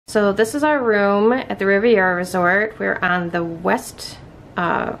So this is our room at the Riviera Resort. We're on the west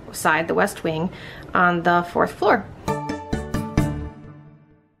side, the west wing, on the 4th floor.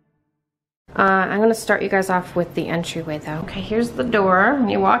 I'm gonna start you guys off with the entryway though. Okay, here's the door when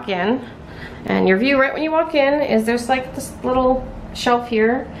you walk in. And your view right when you walk in is there's like this little shelf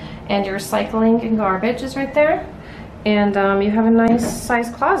here, and your recycling and garbage is right there. And you have a nice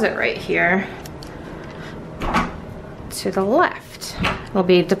sized closet right here to the left. It'll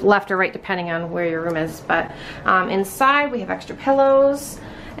be left or right depending on where your room is, but inside we have extra pillows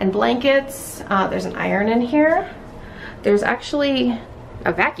and blankets. There's an iron in here. There's actually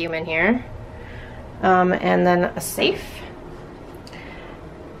a vacuum in here, and then a safe.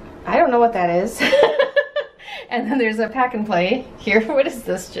 I don't know what that is. And then there's a pack and play here. What is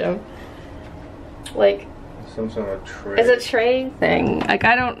this, Jim? Like some sort of tray. It's a tray thing. Like,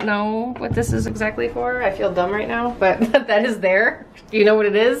 I don't know what this is exactly for. I feel dumb right now, but that is there. If you know what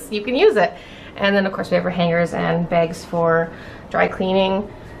it is, you can use it. And then of course we have our hangers and bags for dry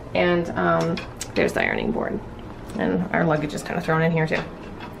cleaning. And there's the ironing board. And our luggage is kind of thrown in here too.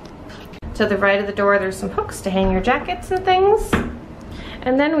 To the right of the door, there's some hooks to hang your jackets and things.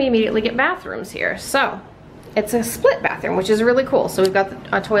 And then we immediately get bathrooms here. So it's a split bathroom, which is really cool. So we've got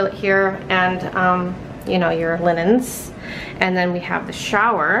a toilet here and you know, your linens. And then we have the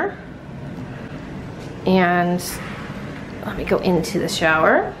shower. And let me go into the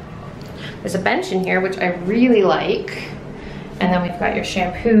shower. There's a bench in here, which I really like. And then we've got your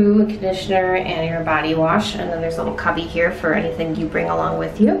shampoo, conditioner, and your body wash. And then there's a little cubby here for anything you bring along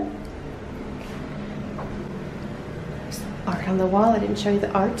with you. There's art on the wall. I didn't show you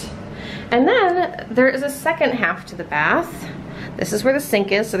the art. And then there is a second half to the bath. This is where the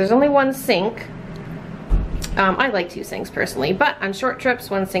sink is. So there's only one sink. I like 2 sinks personally, but on short trips,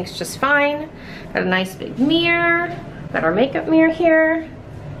 1 sink's just fine. Got a nice big mirror. Got our makeup mirror here.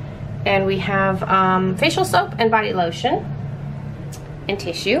 And we have facial soap and body lotion and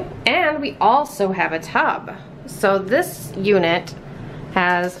tissue. And we also have a tub. So this unit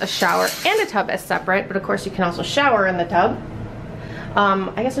has a shower and a tub as separate, but of course you can also shower in the tub.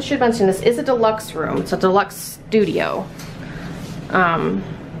 I guess I should mention this is a deluxe room. It's a deluxe studio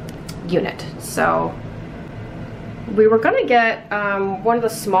unit. So we were gonna get one of the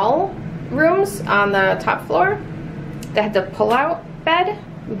small rooms on the top floor that had the pull-out bed,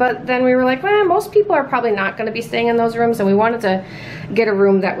 but then we were like, well, most people are probably not gonna be staying in those rooms, and we wanted to get a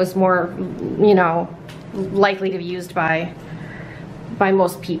room that was more, you know, likely to be used by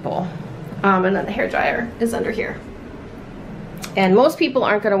most people. And then the hairdryer is under here. And most people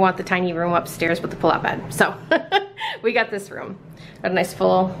aren't gonna want the tiny room upstairs with the pull-out bed. So we got this room. Got a nice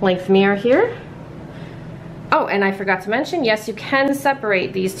full-length mirror here. Oh, and I forgot to mention, yes, you can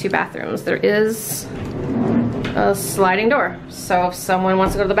separate these 2 bathrooms. There is a sliding door. So if someone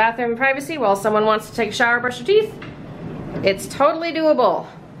wants to go to the bathroom in privacy while someone wants to take a shower, brush their teeth, it's totally doable.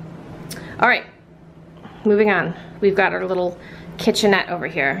 All right, moving on. We've got our little kitchenette over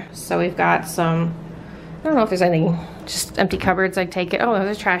here. So we've got some, I don't know if there's anything, just empty cupboards, I'd take it. Oh,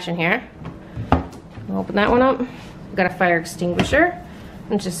 there's trash in here. I'll open that one up. We've got a fire extinguisher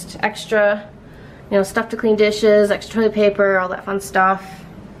and just extra, you know, stuff to clean dishes, extra toilet paper, all that fun stuff.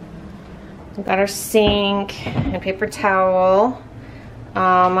 We've got our sink and paper towel.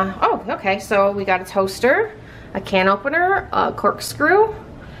 Oh, okay, so we got a toaster, a can opener, a corkscrew,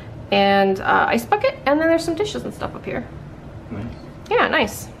 and ice bucket, and then there's some dishes and stuff up here. Nice. Yeah,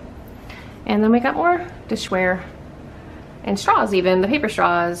 nice. And then we got more dishware and straws, even the paper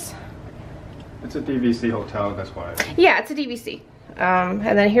straws. It's a DVC hotel, that's why. Yeah, it's a DVC.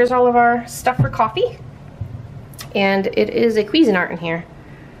 And then here's all of our stuff for coffee. And it is a Cuisinart in here.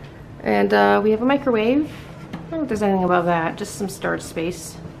 And we have a microwave. I don't know if there's anything above that, just some storage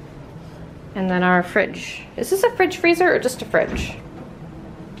space. And then our fridge. Is this a fridge freezer or just a fridge?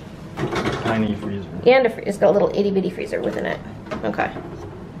 Tiny freezer. And it's got a little itty bitty freezer within it. Okay.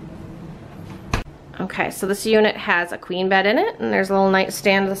 Okay, so this unit has a queen bed in it, and there's a little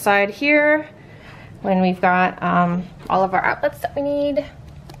nightstand to the side here. When we've got all of our outlets that we need.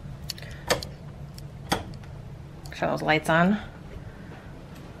 Show those lights on.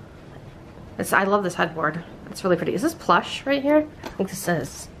 I love this headboard. It's really pretty. Is this plush right here? I think this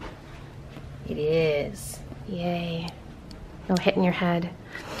is. It is. Yay. No hitting your head.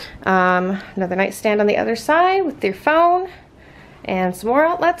 Another nightstand on the other side with your phone. And some more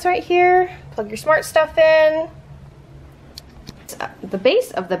outlets right here. Plug your smart stuff in. The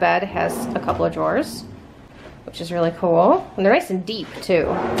base of the bed has a couple of drawers, which is really cool. And they're nice and deep too.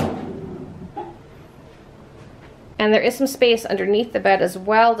 And there is some space underneath the bed as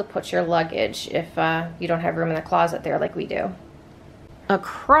well to put your luggage if you don't have room in the closet there like we do.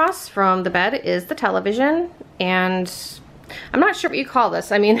 Across from the bed is the television, and I'm not sure what you call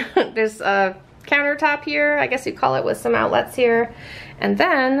this. I mean, there's a countertop here, I guess you call it, with some outlets here. And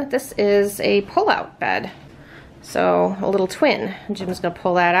then this is a pull-out bed. So a little twin. Jim's gonna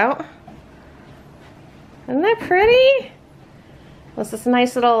pull that out. Isn't that pretty? There's this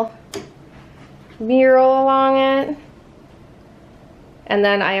nice little mural along it. And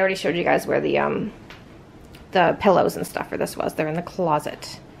then I already showed you guys where the pillows and stuff for this was. They're in the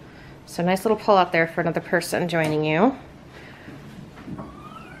closet. So nice little pull out there for another person joining you.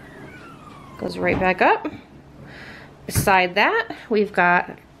 Goes right back up. Beside that, we've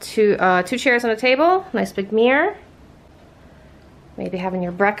got two chairs on a table, nice big mirror. Maybe having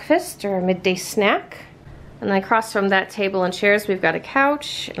your breakfast or a midday snack. And then across from that table and chairs, we've got a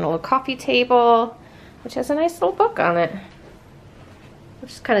couch and a little coffee table, which has a nice little book on it.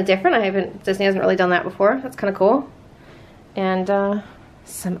 Which is kind of different. Disney hasn't really done that before. That's kind of cool. And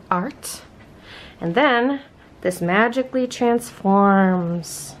some art. And then this magically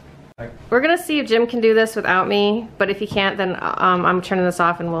transforms. We're gonna see if Jim can do this without me, but if he can't, then I'm turning this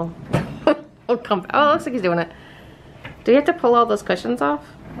off and we'll we'll come back. Oh, it looks like he's doing it. Do you have to pull all those cushions off?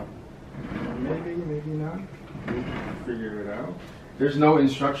 Maybe, maybe not. We'll figure it out. There's no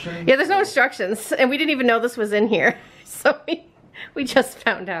instructions? Yeah, there's no instructions, and we didn't even know this was in here, so we just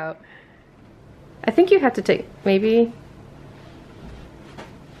found out. I think you have to take, maybe.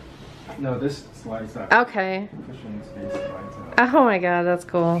 No, this slides out. Okay. Cushion space slides out. Oh my god, that's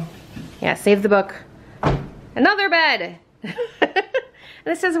cool. Yeah, save the book. Another bed! And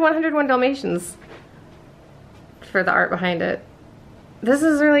it says 101 Dalmatians for the art behind it. This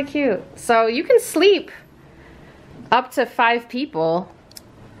is really cute. So you can sleep up to 5 people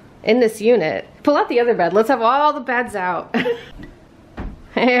in this unit. Pull out the other bed. Let's have all the beds out.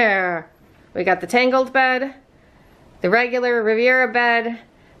 Here. We got the Tangled bed, the regular Riviera bed,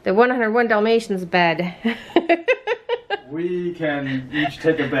 the 101 Dalmatians bed. We can each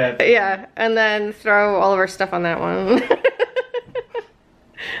take a bed. Yeah, and then throw all of our stuff on that one.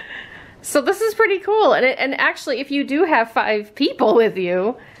 So this is pretty cool. And actually, if you do have 5 people with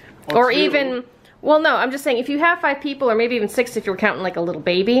you, or even, well, no, I'm just saying, if you have 5 people, or maybe even 6 if you're counting like a little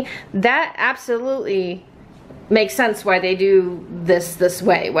baby, that absolutely makes sense why they do this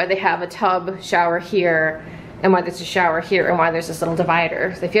way, why they have a tub shower here, and why there's a shower here, and why there's this little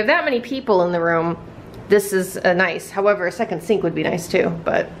divider. So if you have that many people in the room, this is nice. However, a second sink would be nice too,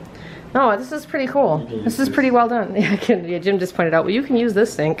 but no, this is pretty cool. This is pretty well done. Yeah, Jim just pointed out, well, you can use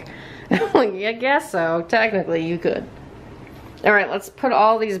this sink. Like, I guess so. Technically, you could. All right, let's put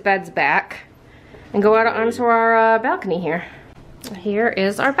all these beds back and go out onto our balcony here. Here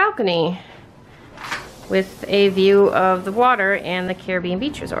is our balcony with a view of the water and the Caribbean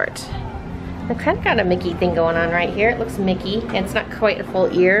Beach Resort. I've kind of got a Mickey thing going on right here. It looks Mickey, and it's not quite a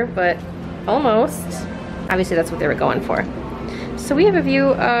full ear, but almost. Obviously, that's what they were going for. So we have a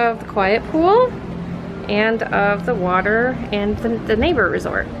view of the quiet pool and of the water and the neighbor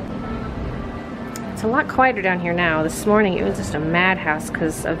resort. It's a lot quieter down here now. This morning it was just a madhouse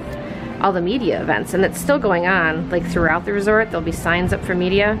because of all the media events, and it's still going on. Like throughout the resort, there'll be signs up for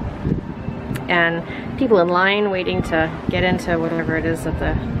media and people in line waiting to get into whatever it is that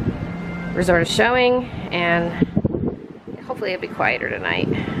the resort is showing, and hopefully it'll be quieter tonight.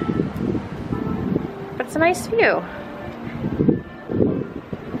 But it's a nice view.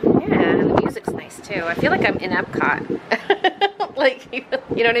 Yeah, and the music's nice too. I feel like I'm in Epcot. Like, you know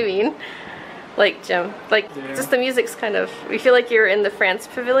what I mean? Like, Jim, like, yeah. Just the music's kind of, you feel like you're in the France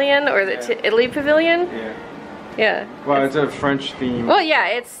pavilion or the Italy pavilion? Yeah. Yeah. Well, it's a French theme. Well, yeah,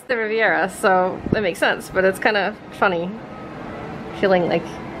 it's the Riviera, so that makes sense, but it's kind of funny feeling like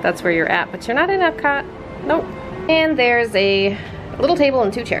that's where you're at, but you're not in Epcot. Nope. And there's a little table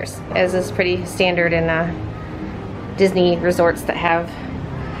and 2 chairs, as is pretty standard in Disney resorts that have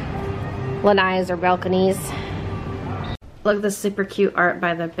lanais or balconies. Look at this super cute art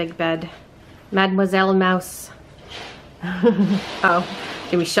by the big bed. Mademoiselle Mouse. Oh,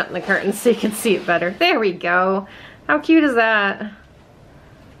 can we shut the curtains so you can see it better? There we go. How cute is that?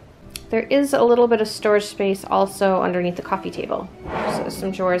 There is a little bit of storage space also underneath the coffee table. So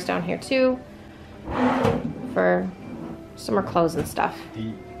some drawers down here too for some more clothes and stuff.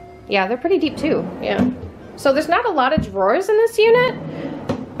 Deep. Yeah, they're pretty deep too. Yeah. So there's not a lot of drawers in this unit,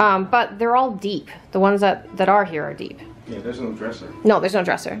 but they're all deep. The ones that are here are deep. Yeah, there's no dresser. No, there's no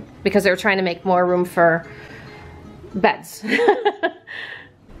dresser because they were trying to make more room for beds.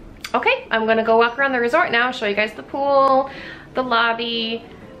 Okay, I'm gonna go walk around the resort now, show you guys the pool, the lobby,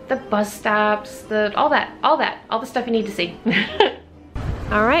 the bus stops, all the stuff you need to see.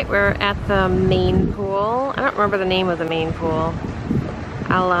 All right, we're at the main pool. I don't remember the name of the main pool.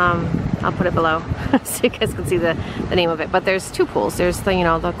 I'll put it below so you guys can see the name of it. But there's two pools. There's the, you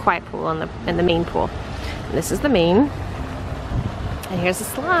know, the quiet pool and the main pool. And this is the main. And here's the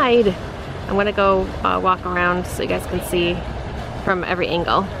slide. I'm gonna go walk around so you guys can see from every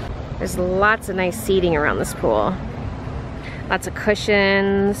angle. There's lots of nice seating around this pool. Lots of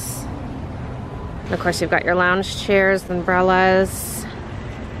cushions. And of course, you've got your lounge chairs, the umbrellas.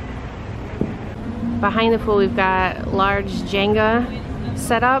 Behind the pool, we've got large Jenga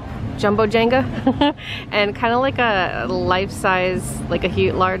set up, jumbo Jenga, and kind of like a life-size, like a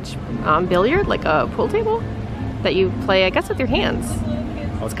huge, large billiard, like a pool table that you play, I guess, with your hands.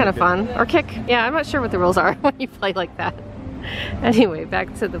 It's kind of fun. Or kick. Yeah, I'm not sure what the rules are when you play like that. Anyway,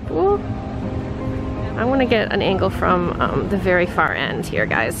 back to the pool. I want to get an angle from the very far end here,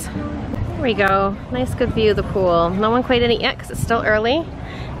 guys. There we go. Nice, good view of the pool. No one quite in it yet because it's still early.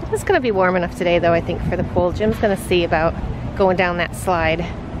 It's going to be warm enough today, though, I think, for the pool. Jim's going to see about going down that slide.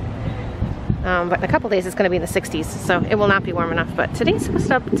 But in a couple days, it's going to be in the 60s, so it will not be warm enough. But today's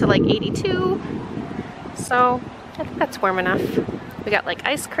supposed up to like 82, so I think that's warm enough. We got like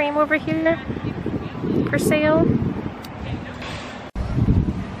ice cream over here for sale.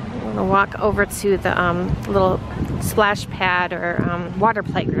 I'm gonna walk over to the little splash pad or water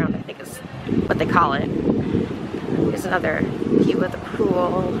playground, I think is what they call it. Here's another view of the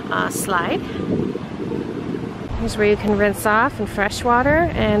pool slide. Here's where you can rinse off in fresh water,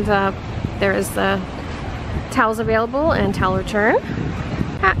 and there is the towels available and towel return.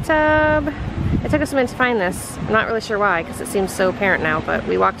 Hot tub. It took us a minute to find this. I'm not really sure why, because it seems so apparent now, but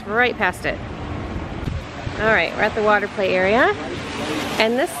we walked right past it. Alright, we're at the water play area,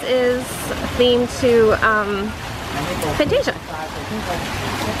 and this is themed to Fantasia.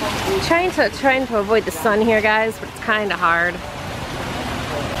 I'm trying to avoid the sun here, guys, but it's kind of hard.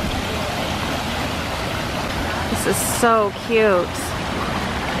 This is so cute.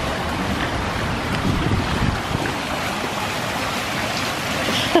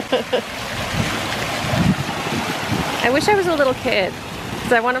 I wish I was a little kid,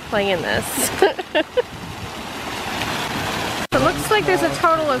 because I want to play in this. It looks like there's a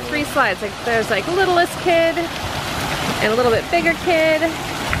total of 3 slides. Like there's like littlest kid, and a little bit bigger kid,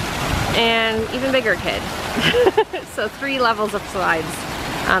 and even bigger kid. So 3 levels of slides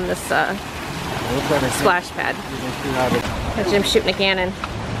on this splash pad. Jim's shooting a cannon.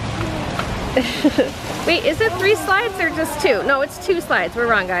 Wait, is it 3 slides or just 2? No, it's 2 slides. We're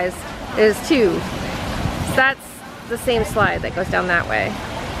wrong, guys. There's 2. So that's the same slide that goes down that way.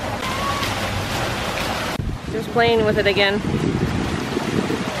 Just playing with it again.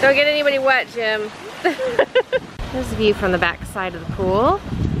 Don't get anybody wet, Jim. Here's a view from the back side of the pool.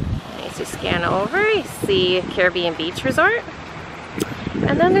 As you scan over, you see Caribbean Beach Resort.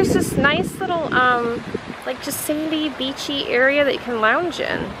 And then there's this nice little, like just sandy, beachy area that you can lounge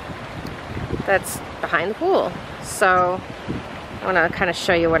in. That's behind the pool. So I want to kind of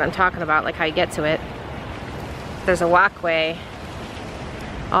show you what I'm talking about, like how you get to it. There's a walkway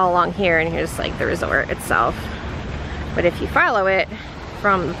all along here, and here's like the resort itself. But if you follow it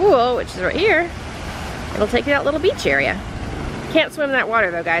from the pool, which is right here, it'll take you to that little beach area. Can't swim in that water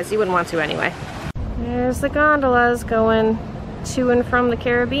though, guys. You wouldn't want to anyway. There's the gondolas going to and from the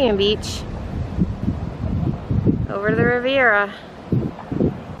Caribbean beach over to the Riviera.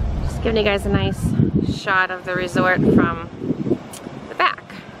 Just giving you guys a nice shot of the resort from the back.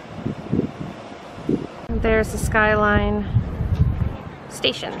 And there's the Skyline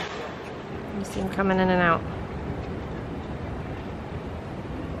station. You see them coming in and out.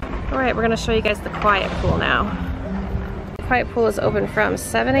 Alright, we're going to show you guys the quiet pool now. The quiet pool is open from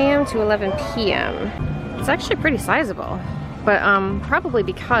 7 a.m. to 11 p.m. It's actually pretty sizable, but probably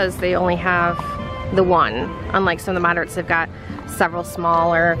because they only have the one. Unlike some of the moderates, they've got several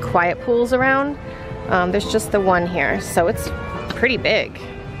smaller quiet pools around. There's just the one here, so it's pretty big.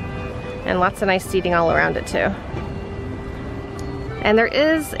 And lots of nice seating all around it too. And there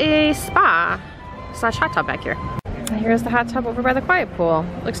is a spa/hot tub back here. And here's the hot tub over by the quiet pool.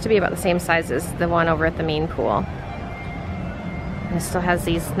 Looks to be about the same size as the one over at the main pool. And it still has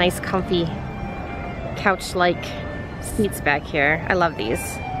these nice comfy couch-like seats back here. I love these.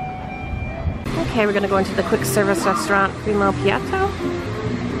 Okay, we're gonna go into the quick service restaurant Primo Piatto.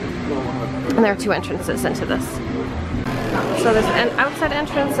 And there are 2 entrances into this. So there's an outside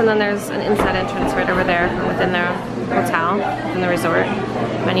entrance, and then there's an inside entrance right over there within the hotel, within the resort.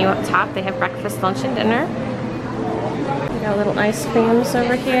 Menu up top, they have breakfast, lunch, and dinner. We got little ice creams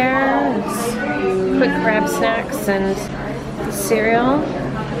over here. It's quick grab snacks and cereal.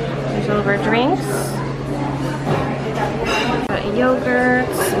 There's all of our drinks. Got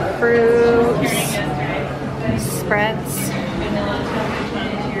yogurts, fruits, spreads.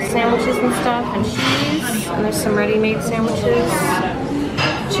 sandwiches and stuff, and cheese. And there's some ready-made sandwiches,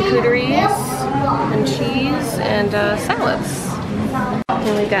 charcuteries, and cheese, and salads.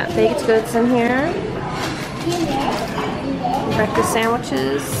 And we got baked goods in here. Breakfast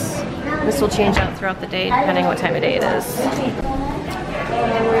sandwiches. This will change out throughout the day depending what time of day it is.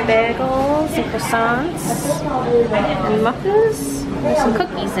 And bagels and croissants and muffins. There's some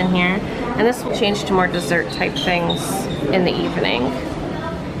cookies in here. And this will change to more dessert type things in the evening.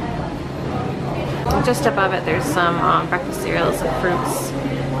 Just above it there's some breakfast cereals and fruits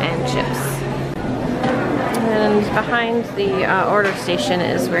and chips. And behind the order station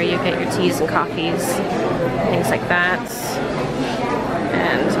is where you get your teas and coffees, things like that.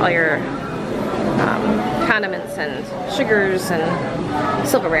 And all your condiments and sugars and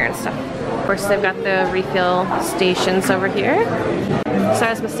silverware and stuff. Of course, they've got the refill stations over here. So I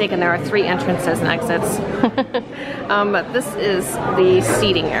was mistaken, there are 3 entrances and exits. But this is the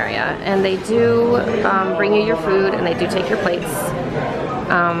seating area, and they do bring you your food, and they do take your plates.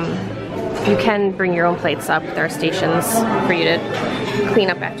 You can bring your own plates up. There are stations for you to clean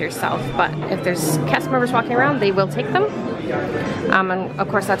up after yourself, but if there's cast members walking around, they will take them. And of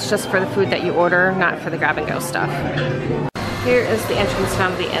course, that's just for the food that you order, not for the grab-and-go stuff. Here is the entrance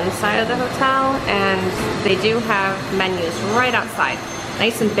down to the inside of the hotel, and they do have menus right outside.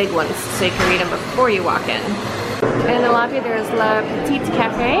 Nice and big ones, so you can read them before you walk in. In the lobby, there is La Petite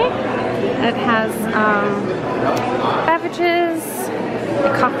Cafe. It has beverages,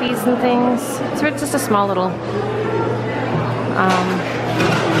 coffees and things. So it's just a small little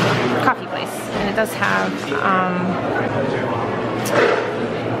coffee place. And it does have,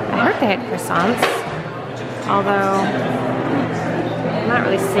 I heard they had croissants, although I'm not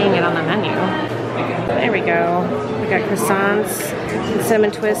really seeing it on the menu. There we go. We got croissants,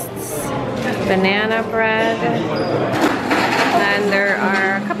 cinnamon twists, banana bread, and there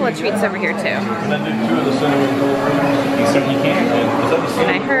are a couple of treats over here too. And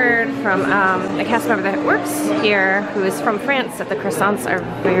I heard from a cast member that works here who is from France that the croissants are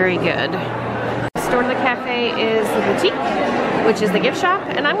very good. Next door to the cafe is the boutique, which is the gift shop,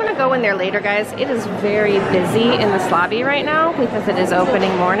 and I'm gonna go in there later, guys. It is very busy in this lobby right now because it is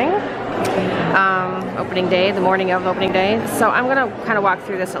opening morning. Opening day, the morning of opening day. So I'm gonna kind of walk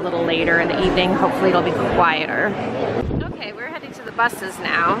through this a little later in the evening. Hopefully it'll be quieter. Okay, we're heading to the buses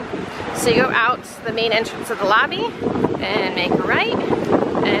now. So you go out the main entrance of the lobby and make a right,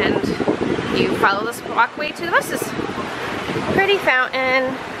 and you follow this walkway to the buses. Pretty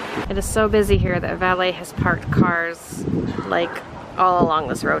fountain. It is so busy here that valet has parked cars like all along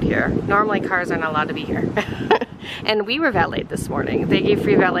this road here. Normally cars are not allowed to be here. And we were valeted this morning. They gave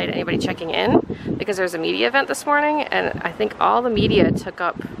free valet to anybody checking in because there's a media event this morning, and I think all the media took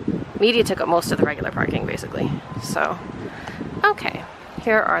up most of the regular parking basically. So, okay,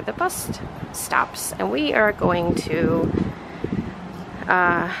 here are the bus stops, and we are going to,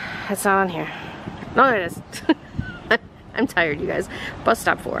 it's not on here. No, it is. I'm tired, you guys. Bus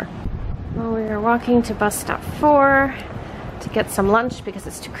stop 4. Well, we are walking to bus stop 4 to get some lunch because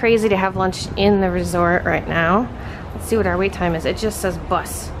it's too crazy to have lunch in the resort right now. Let's see what our wait time is. It just says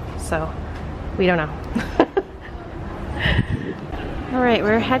bus, so we don't know. All right,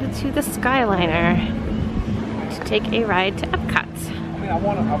 we're headed to the Skyliner to take a ride to Epcot. I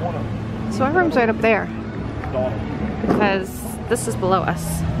wanna. So our room's right up there because this is below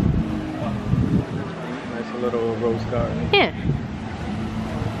us. Nice little rose garden. Yeah.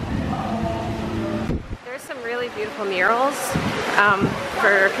 There's some really beautiful murals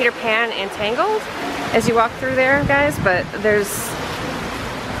for Peter Pan and Tangled as you walk through there, guys, but there's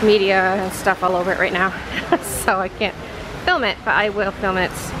media and stuff all over it right now. So I can't film it, but I will film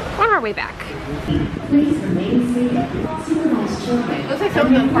it on our way back. Looks like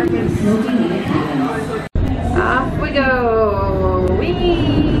something on apartments. Off we go.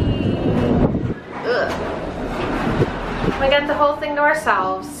 Whee! Ugh. We got the whole thing to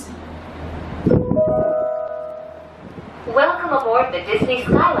ourselves. Welcome aboard the Disney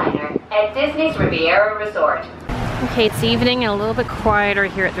Skyliner at Disney's Riviera Resort. Okay, it's evening and a little bit quieter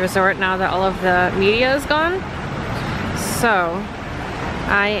here at the resort now that all of the media is gone. So,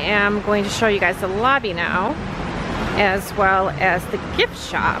 I am going to show you guys the lobby now, as well as the gift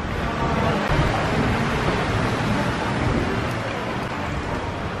shop.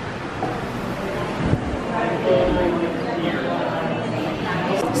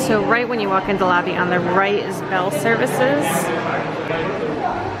 So right when you walk into the lobby, on the right is bell services,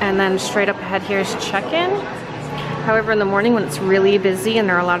 and then straight up ahead here is check-in. However, in the morning when it's really busy and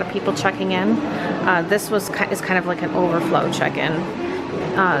there are a lot of people checking in, this is kind of like an overflow check-in.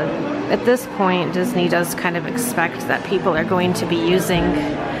 At this point, Disney does kind of expect that people are going to be using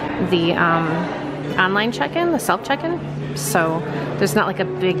the online check-in, the self check-in. So there's not like a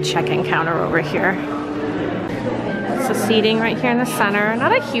big check-in counter over here. So seating right here in the center.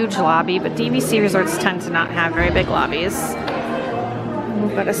 Not a huge lobby, but DVC resorts tend to not have very big lobbies.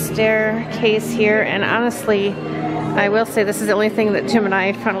 We've got a staircase here, and honestly, I will say this is the only thing that Jim and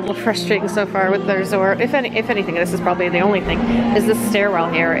I found a little frustrating so far with the resort. If anything, this is probably the only thing, is the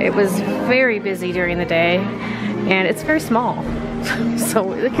stairwell here. It was very busy during the day, and it's very small.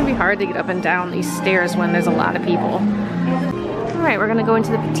 So it can be hard to get up and down these stairs when there's a lot of people. All right, we're gonna go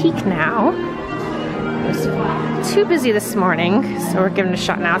into the boutique now. It was too busy this morning, so we're giving it a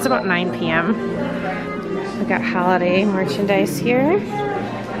shot now. It's about 9 p.m. We've got holiday merchandise here.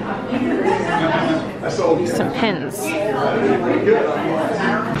 Some pins.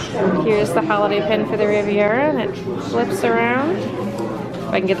 Here's the holiday pin for the Riviera, and it flips around. If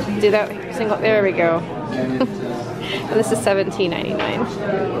I can do that single, there we go. And this is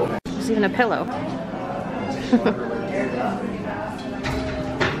 $17.99. There's even a pillow.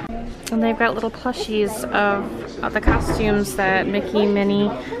 And they've got little plushies of the costumes that Mickey, Minnie,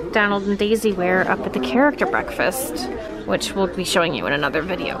 Donald, and Daisy wear up at the character breakfast, which we'll be showing you in another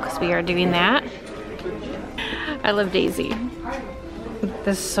video because we are doing that. I love Daisy.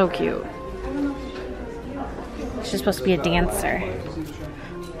 This is so cute. She's supposed to be a dancer.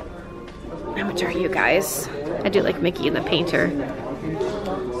 How much are you guys? I do like Mickey in the painter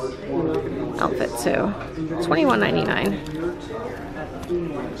outfit too. $21.99.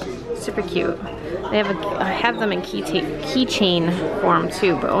 Super cute. They have I have them in keychain form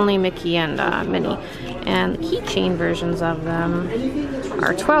too, but only Mickey and Minnie. And the keychain versions of them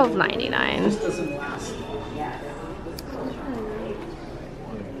are $12.99.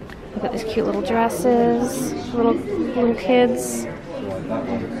 Look at these cute little dresses, little kids.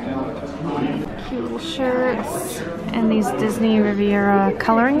 Cute little shirts. And these Disney Riviera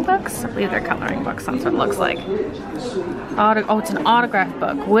coloring books. I believe they're coloring books, that's what it looks like. Oh, it's an autograph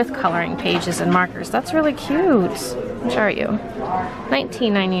book with coloring pages and markers. That's really cute. Which are you?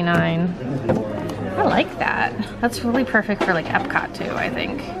 $19.99. I like that. That's really perfect for like Epcot too, I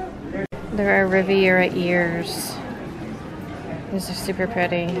think. There are Riviera ears. These are super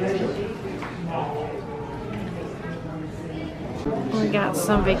pretty. We got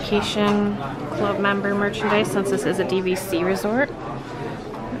some vacation club member merchandise since this is a DVC resort.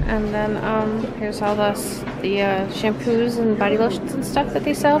 And then here's all the shampoos and body lotions and stuff that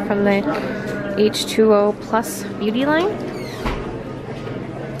they sell from the H2O Plus beauty line.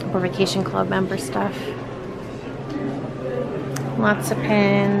 Or vacation club member stuff. Lots of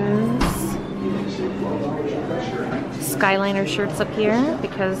pins. Skyliner shirts up here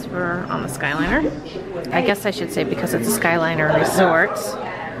because we're on the Skyliner. I guess I should say because it's a Skyliner resort.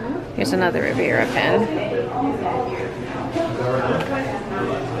 Here's another Riviera pin.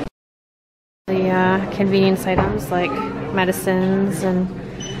 The convenience items like medicines and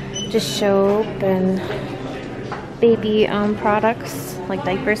just soap and baby products like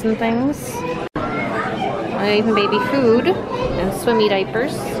diapers and things. Even baby food and swimmy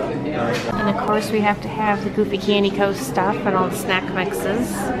diapers. And of course we have to have the Goofy Candy Co. stuff and all the snack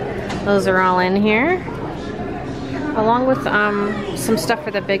mixes. Those are all in here. Along with some stuff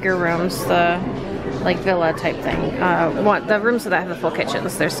for the bigger rooms, the like villa type thing. The rooms that have the full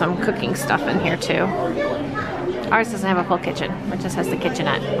kitchens, there's some cooking stuff in here too. Ours doesn't have a full kitchen, it just has the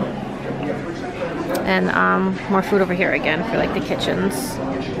kitchenette. And more food over here again for like the kitchens.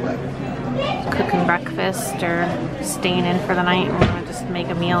 Cooking breakfast or staying in for the night and we want to just make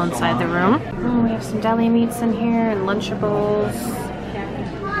a meal inside the room. We have some deli meats in here and Lunchables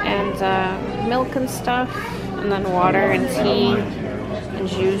and milk and stuff, and then water and tea and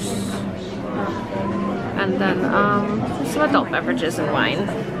juice, and then some adult beverages and wine.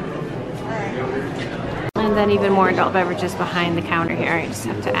 And then even more adult beverages behind the counter here. You just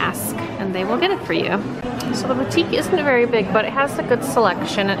have to ask and they will get it for you. So the boutique isn't very big, but it has a good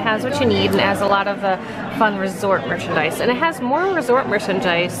selection. It has what you need and it has a lot of the fun resort merchandise. And it has more resort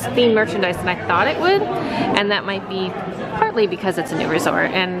merchandise, themed merchandise than I thought it would. And that might be partly because it's a new resort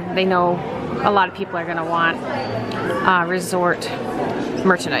and they know a lot of people are gonna want resort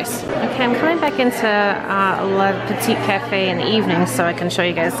merchandise. Okay, I'm coming back into La Petite Cafe in the evening so I can show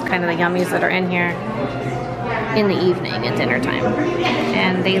you guys kind of the yummies that are in here in the evening at dinner time.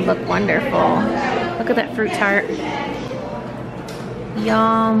 And they look wonderful. Look at that fruit tart.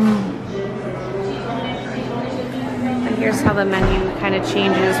 Yum. And here's how the menu kind of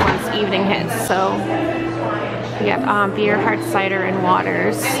changes once evening hits. So we have beer, hard cider, and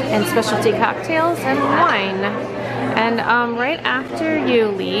waters, and specialty cocktails and wine. And right after you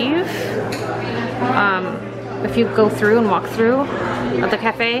leave, if you go through and walk through the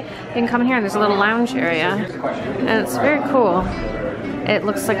cafe, you can come here and there's a little lounge area. And it's very cool. It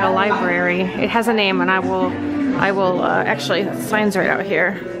looks like a library. It has a name, and I will actually, the sign's right out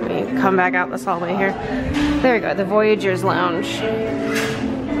here. Let me come back out this hallway here. There we go, the Voyagers Lounge.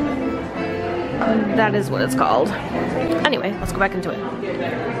 That is what it's called. Anyway, let's go back into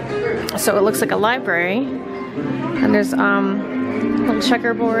it. So it looks like a library, and there's little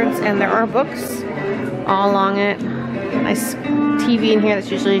checkerboards, and there are books all along it. Nice TV in here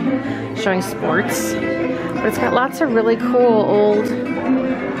that's usually showing sports. But it's got lots of really cool old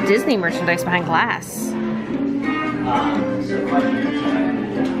Disney merchandise behind glass.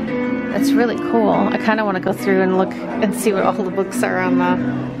 That's really cool. I kind of want to go through and look and see what all the books are on the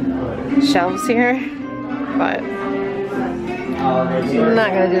shelves here, but I'm not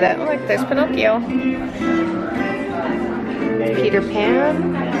gonna do that. Look, there's Pinocchio, Peter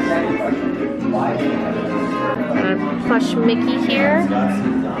Pan, and a plush Mickey here.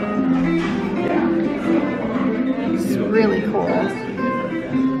 It's really cool.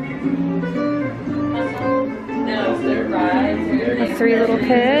 The Three Little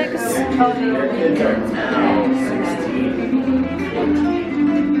Pigs.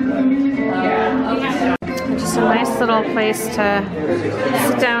 Just a nice little place to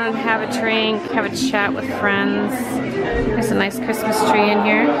sit down and have a drink, have a chat with friends. There's a nice Christmas tree in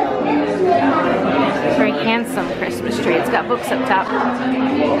here. Very handsome Christmas tree. It's got books up top.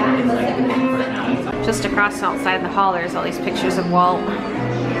 Just across outside the hall, there's all these pictures of Walt.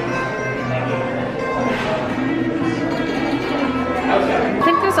 I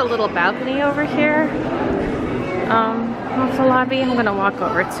think there's a little balcony over here off the lobby. I'm gonna walk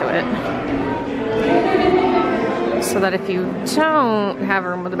over to it so that if you don't have a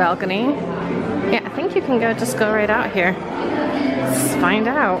room with a balcony, yeah, I think you can just go right out here. Let's find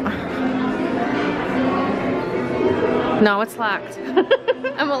out. No, it's locked.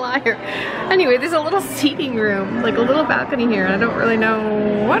 I'm a liar. Anyway, there's a little seating room, like a little balcony here. I don't really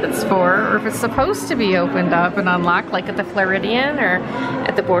know what it's for, or if it's supposed to be opened up and unlocked like at the Floridian or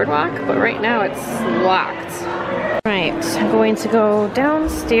at the boardwalk, but right now it's locked. Right, I'm going to go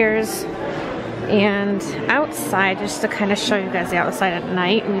downstairs and outside just to kind of show you guys the outside at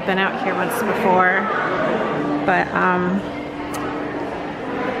night. We've been out here once before, but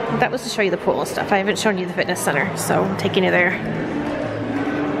that was to show you the pool and stuff. I haven't shown you the fitness center, so I'm taking you there.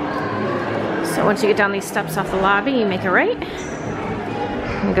 So once you get down these steps off the lobby, you make a right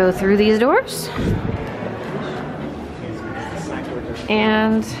and go through these doors.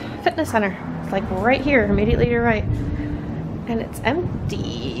 And fitness center. It's like right here, immediately to your right. And it's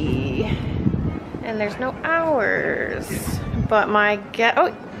empty. And there's no hours. But my guess,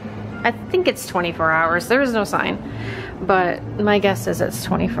 oh, I think it's 24 hours. There is no sign. But my guess is it's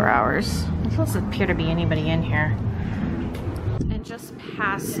 24 hours. There doesn't appear to be anybody in here. And just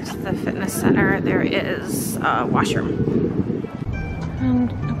past the fitness center, there is a washroom.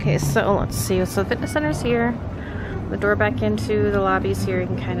 And, okay, so let's see. So the fitness center's here. The door back into the lobby's here. You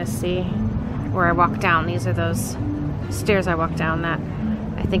can kind of see where I walk down. These are those stairs I walk down that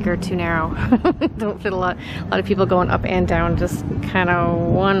I think are too narrow. Don't fit a lot of people going up and down, just kind of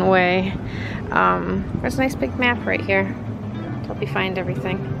one way. There's a nice big map right here to help you find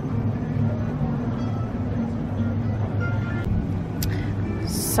everything.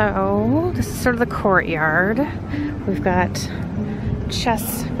 So this is sort of the courtyard. We've got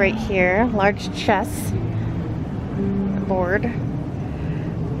chess right here, large chess board.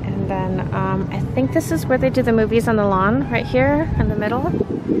 And then I think this is where they do the movies on the lawn, right here in the middle.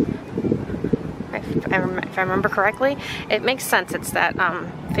 If I remember correctly. It makes sense, it's that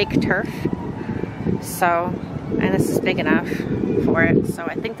fake turf. So, and this is big enough for it. So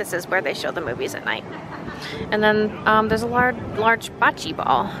I think this is where they show the movies at night. And then there's a large bocce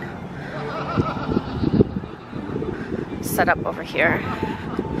ball set up over here,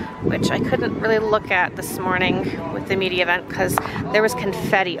 which I couldn't really look at this morning with the media event because there was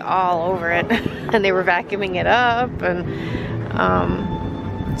confetti all over it and they were vacuuming it up, and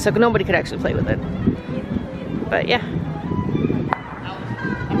so nobody could actually play with it. But yeah,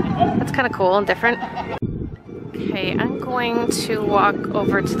 that's kind of cool and different. Okay, I'm going to walk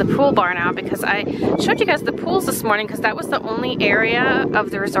over to the pool bar now because I showed you guys the pools this morning because that was the only area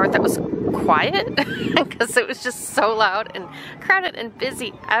of the resort that was quiet because it was just so loud and crowded and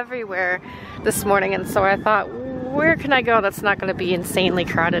busy everywhere this morning. And so I thought, where can I go that's not going to be insanely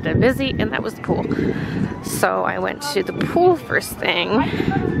crowded and busy? And that was the pool. So I went to the pool first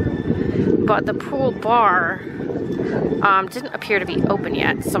thing, but the pool bar didn't appear to be open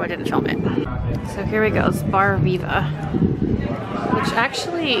yet, so I didn't film it. So here we go, it's Bar Viva, which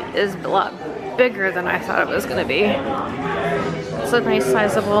actually is a lot bigger than I thought it was gonna be. It's a nice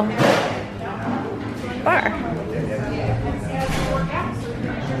sizable bar.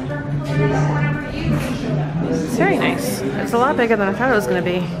 It's very nice. It's a lot bigger than I thought it was gonna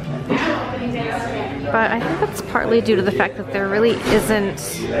be. But I think that's partly due to the fact that there really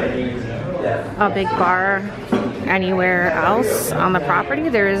isn't a big bar anywhere else on the property.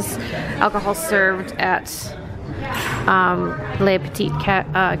 There is alcohol served at Le Petit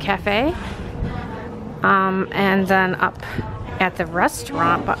Cafe, and then up at the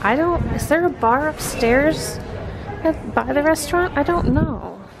restaurant, but I don't, is there a bar upstairs by the restaurant? I don't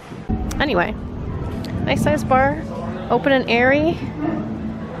know. Anyway, nice size bar, open and airy,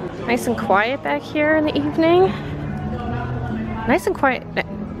 nice and quiet back here in the evening. Nice and quiet,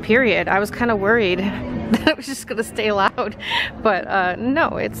 period. I was kind of worried that it was just gonna stay loud, but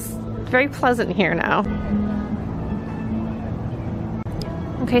no, it's very pleasant here now.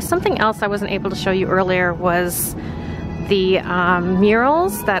 Okay, something else I wasn't able to show you earlier was the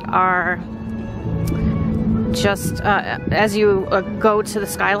murals that are just as you go to the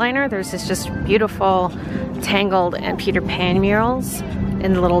Skyliner. There's this just beautiful Tangled and Peter Pan murals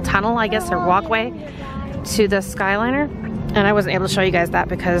in the little tunnel, I guess, or walkway to the Skyliner. And I wasn't able to show you guys that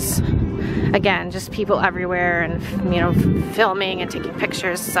because, again, just people everywhere and, you know, filming and taking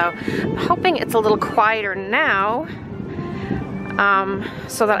pictures. So I'm hoping it's a little quieter now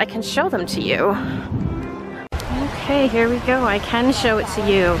so that I can show them to you. Okay, here we go. I can show it to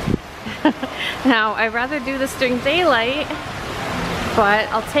you. Now, I'd rather do this during daylight, but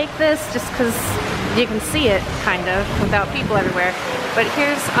I'll take this just because you can see it, kind of, without people everywhere. But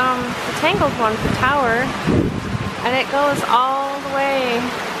here's the Tangled one, the tower, and it goes all the way.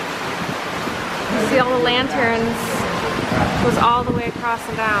 You see all the lanterns, it goes all the way across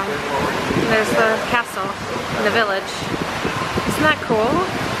and down. And there's the castle in the village. Isn't that cool?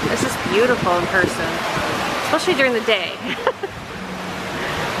 It's just beautiful in person, especially during the day.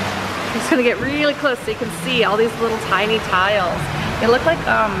 I'm just gonna get really close so you can see all these little tiny tiles. They look like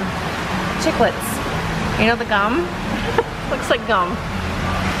chiclets. You know the gum? Looks like gum.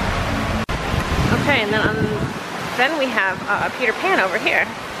 Okay, and then we have Peter Pan over here.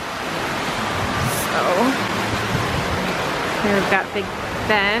 So here we've got Big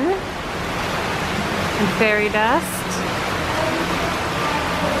Ben and fairy dust.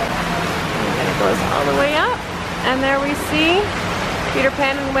 And it goes all the way up, and there we see Peter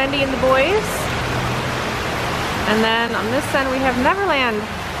Pan and Wendy and the boys. And then on this end we have Neverland.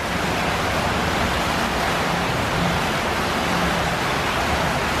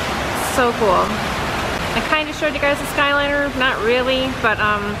 So cool. I kind of showed you guys the Skyliner, not really, but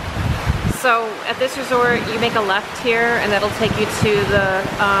so at this resort you make a left here and that'll take you to the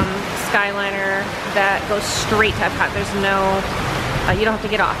Skyliner that goes straight to Epcot. There's no, you don't have to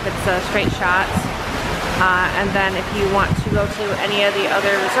get off, it's a straight shot. And then if you want to go to any of the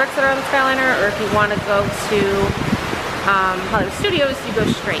other resorts that are on the Skyliner, or if you want to go to Hollywood Studios, you go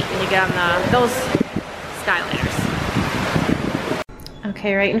straight and you get on those Skyliners.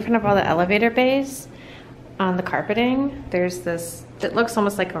 Okay, right in front of all the elevator bays, on the carpeting, there's this, it looks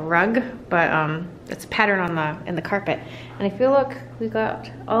almost like a rug, but it's a pattern on in the carpet. And if you look, we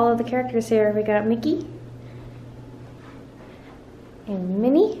got all of the characters here. We got Mickey and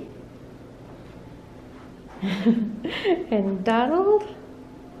Minnie and Donald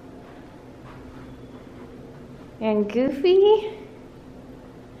and Goofy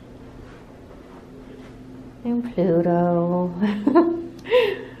and Pluto.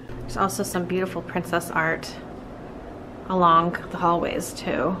 There's also some beautiful princess art along the hallways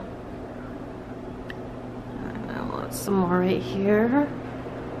too. And I want some more right here.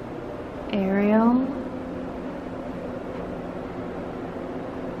 Ariel.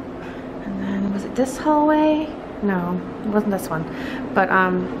 And then was it this hallway? No, it wasn't this one. But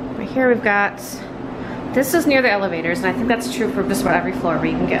right here we've got, this is near the elevators, and I think that's true for just about every floor where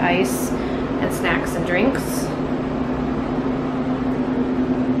you can get ice and snacks and drinks.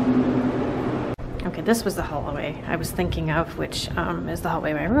 Okay, this was the hallway I was thinking of, which is the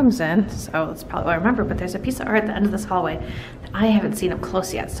hallway my room's in, so that's probably what I remember, but there's a piece of art at the end of this hallway that I haven't seen up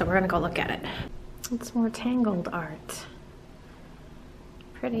close yet, so we're gonna go look at it. It's more Tangled art.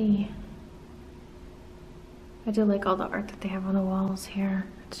 Pretty. I do like all the art that they have on the walls here.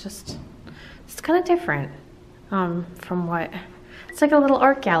 It's just, it's kind of different from what, it's like a little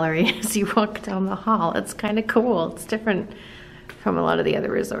art gallery as you walk down the hall. It's kind of cool. It's different from a lot of the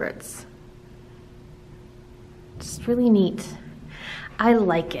other resorts. Just really neat. I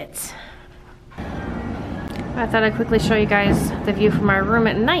like it. I thought I'd quickly show you guys the view from our room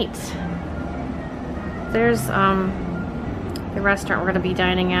at night. There's the restaurant we're gonna be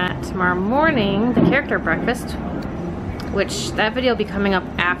dining at. tomorrow morning, the character breakfast, which that video will be coming up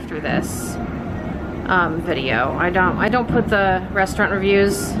after this video. I don't put the restaurant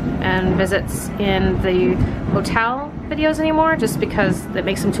reviews and visits in the hotel videos anymore just because it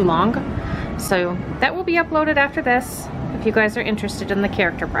makes them too long. So that will be uploaded after this if you guys are interested in the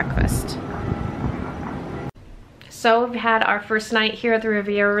character breakfast. So we've had our first night here at the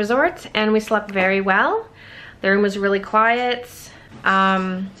Riviera Resort and we slept very well. The room was really quiet.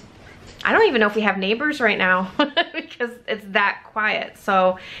 I don't even know if we have neighbors right now because it's that quiet.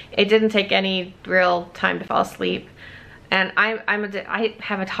 So it didn't take any real time to fall asleep. And I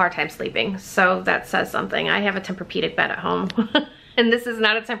have a hard time sleeping, so that says something. I have a Tempur-Pedic bed at home. And this is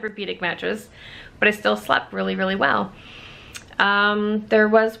not a Tempur-Pedic mattress, but I still slept really, really well. There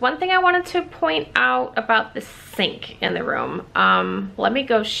was one thing I wanted to point out about the sink in the room. Let me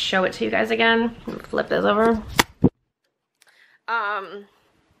go show it to you guys again. Flip this over.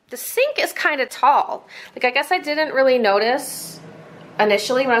 The sink is kind of tall. Like, I guess I didn't really notice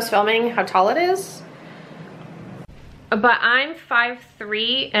initially when I was filming how tall it is. But I'm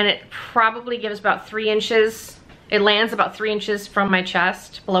 5'3", and it probably gives about 3 inches. It lands about 3 inches from my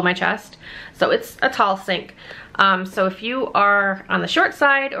chest, below my chest. So it's a tall sink. So if you are on the short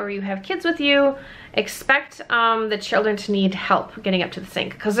side or you have kids with you, expect the children to need help getting up to the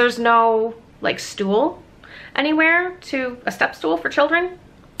sink because there's no like stool anywhere, a step stool for children.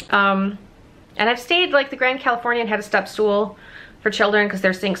 And I've stayed like the Grand Californian had a step stool for children because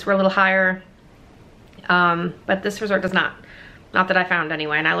their sinks were a little higher. But this resort does not. Not that I found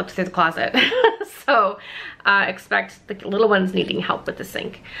anyway, and I looked through the closet. So expect the little ones needing help with the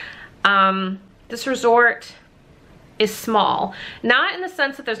sink. This resort is small. Not in the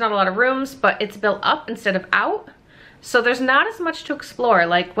sense that there's not a lot of rooms, but it's built up instead of out. So there's not as much to explore.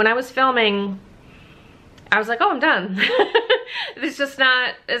 Like when I was filming, I was like, oh, I'm done. There's just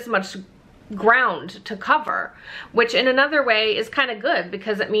not as much ground to cover, which in another way is kind of good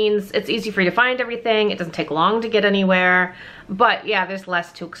because it means it's easy for you to find everything. It doesn't take long to get anywhere, but yeah, there's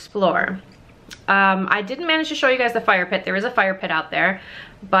less to explore. I didn't manage to show you guys the fire pit. There is a fire pit out there,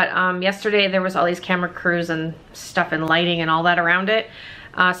 but yesterday there was all these camera crews and stuff and lighting and all that around it,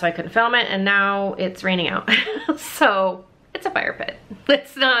 so I couldn't film it, and now it's raining out. So it's a fire pit.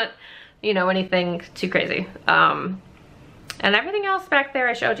 It's not, you know, anything too crazy. And everything else back there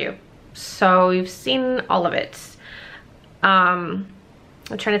I showed you. So you've seen all of it. I'm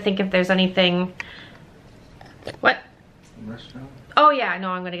trying to think if there's anything. What? Restaurant? Oh yeah,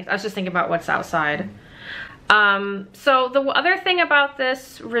 no, I was just thinking about what's outside. So the other thing about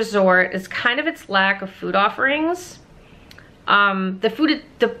this resort is kind of its lack of food offerings.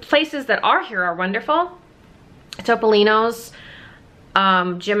 The places that are here are wonderful. Topolino's,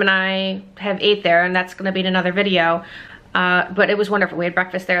 Jim and I have ate there, and that's gonna be in another video. But it was wonderful. We had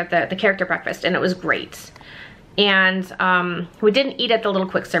breakfast there at the character breakfast, and it was great. And we didn't eat at the little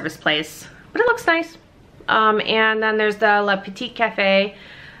quick service place, but it looks nice. And then there's the Le Petit Cafe,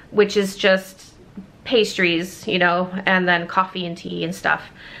 which is just pastries, you know, and then coffee and tea and stuff.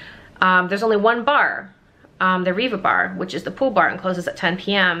 There's only one bar, the Riva bar, which is the pool bar, and closes at 10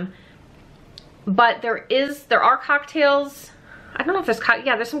 p.m. But there are cocktails. I don't know if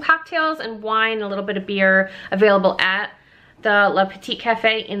there's some cocktails and wine and a little bit of beer available at the Le Petit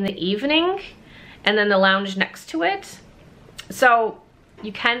Cafe in the evening, and then the lounge next to it. So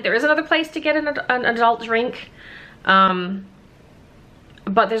there is another place to get an adult drink, but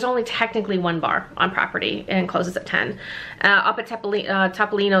there's only technically one bar on property and it closes at 10. Up at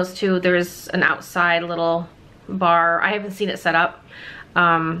Topolino's too, there's an outside little bar. I haven't seen it set up,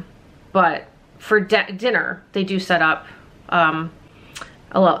 but for dinner they do set up on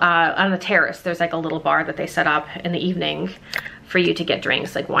the terrace. There's like a little bar that they set up in the evening for you to get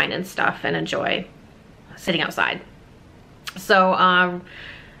drinks like wine and stuff and enjoy sitting outside. So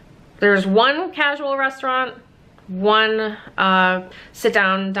there's one casual restaurant, one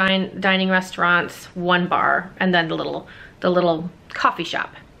sit-down dining restaurant, one bar, and then the little coffee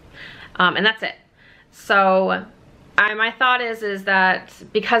shop, and that's it. So my thought is that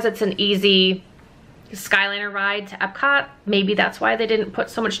because it's an easy Skyliner ride to Epcot, maybe that's why they didn't put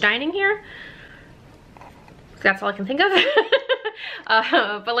so much dining here. That's all I can think of.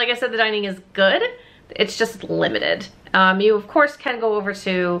 But like I said, the dining is good. It's just limited. You of course can go over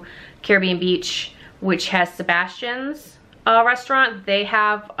to Caribbean Beach, which has Sebastian's restaurant. They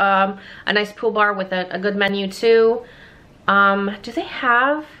have a nice pool bar with a good menu too. Do they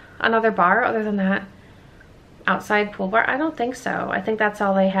have another bar other than that? Outside pool bar? I don't think so. I think that's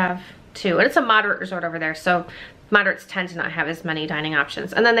all they have too. And it's a moderate resort over there, so moderates tend to not have as many dining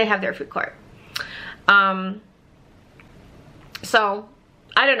options. And then they have their food court. So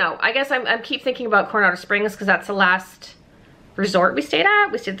I don't know. I guess I'm keep thinking about Coronado Springs because that's the last resort we stayed at.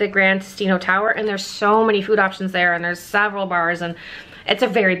 We stayed at the Grand Destino Tower, and there's so many food options there, and there's several bars, and it's a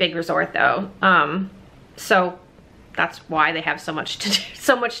very big resort though. So that's why they have so much to do,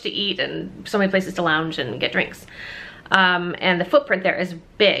 so much to eat, and so many places to lounge and get drinks. And the footprint there is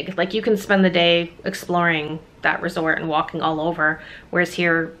big. Like, you can spend the day exploring that resort and walking all over, whereas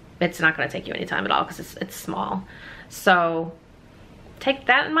here it's not going to take you any time at all because it's small. So take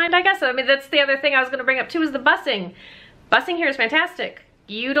that in mind, I guess. I mean, that's the other thing I was going to bring up too, is the busing. Busing here is fantastic.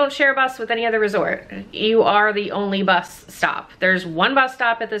 You don't share a bus with any other resort. You are the only bus stop. There's one bus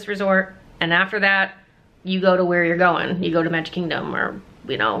stop at this resort, and after that, you go to where you're going. You go to Magic Kingdom or,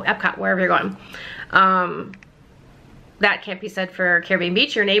 you know, Epcot, wherever you're going. That can't be said for Caribbean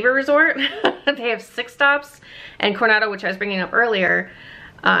Beach, your neighbor resort. They have 6 stops, and Coronado, which I was bringing up earlier,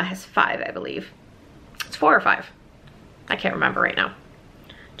 has 5, I believe. It's 4 or 5. I can't remember right now.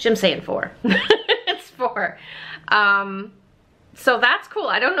 Jim's saying 4. It's 4. So that's cool.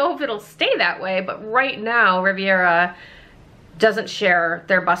 I don't know if it'll stay that way, but right now Riviera doesn't share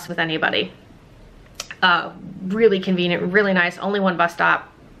their bus with anybody. Really convenient, really nice. Only one bus stop.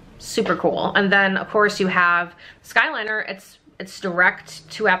 Super cool. And then of course you have Skyliner. It's direct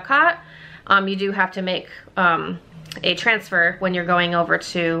to Epcot. You do have to make a transfer when you're going over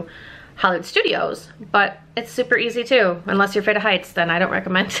to Hollywood Studios, but it's super easy too. Unless you're afraid of heights, then I don't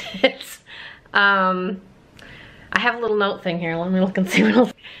recommend it. I have a little note thing here. Let me look and see what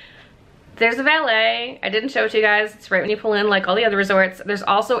else. There's a valet. I didn't show it to you guys. It's right when you pull in, like all the other resorts. There's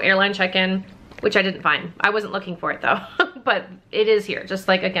also airline check-in, which I didn't find. I wasn't looking for it though, but it is here, just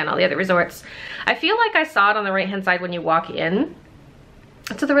like, again, all the other resorts. I feel like I saw it on the right-hand side when you walk in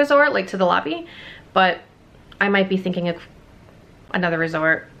to the resort, like to the lobby, but I might be thinking of another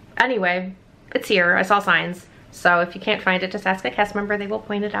resort. Anyway, it's here. I saw signs. So if you can't find it, just ask a cast member. They will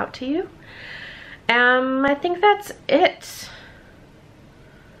point it out to you. I think that's it.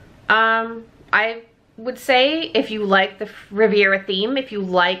 I would say if you like the Riviera theme, if you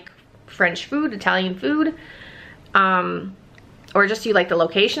like French food, Italian food, or just you like the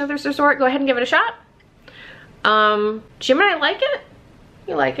location of this resort, go ahead and give it a shot. Jim and I like it.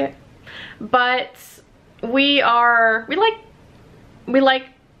 You like it. But we like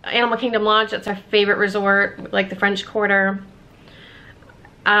Animal Kingdom Lodge. That's our favorite resort. We like the French Quarter.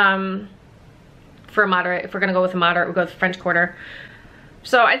 For a moderate, if we're gonna go with a moderate, we'll go with the French Quarter.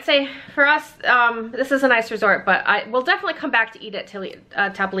 So I'd say for us, this is a nice resort, but we'll definitely come back to eat at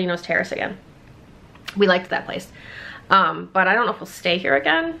Topolino's Terrace again. We liked that place. But I don't know if we'll stay here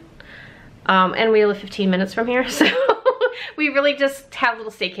again. And we live 15 minutes from here, so we really just have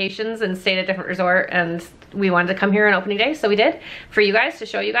little staycations and stay at a different resort, and we wanted to come here on opening day, so we did, for you guys, to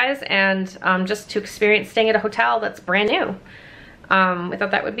show you guys, and just to experience staying at a hotel that's brand new. We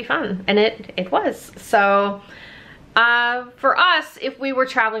thought that would be fun, and it was. So for us, if we were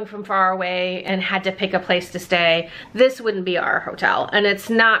traveling from far away and had to pick a place to stay, this wouldn't be our hotel. And it's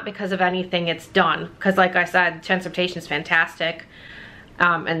not because of anything it's done, because like I said, transportation is fantastic,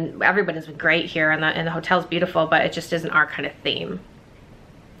 and everybody's been great here, and the hotel's beautiful, but it just isn't our kind of theme.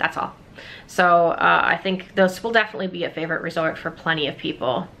 That's all. So I think this will definitely be a favorite resort for plenty of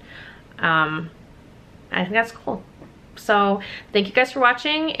people. I think that's cool. So thank you guys for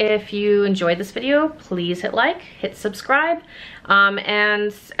watching. If you enjoyed this video, please hit like, hit subscribe,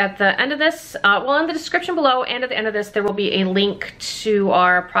 and at the end of this, well, in the description below and at the end of this, there will be a link to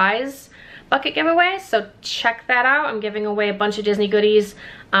our prize bucket giveaway, so check that out. I'm giving away a bunch of Disney goodies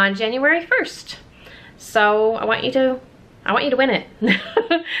on January 1st, so I want you to win it.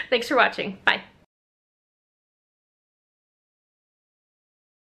 Thanks for watching. Bye.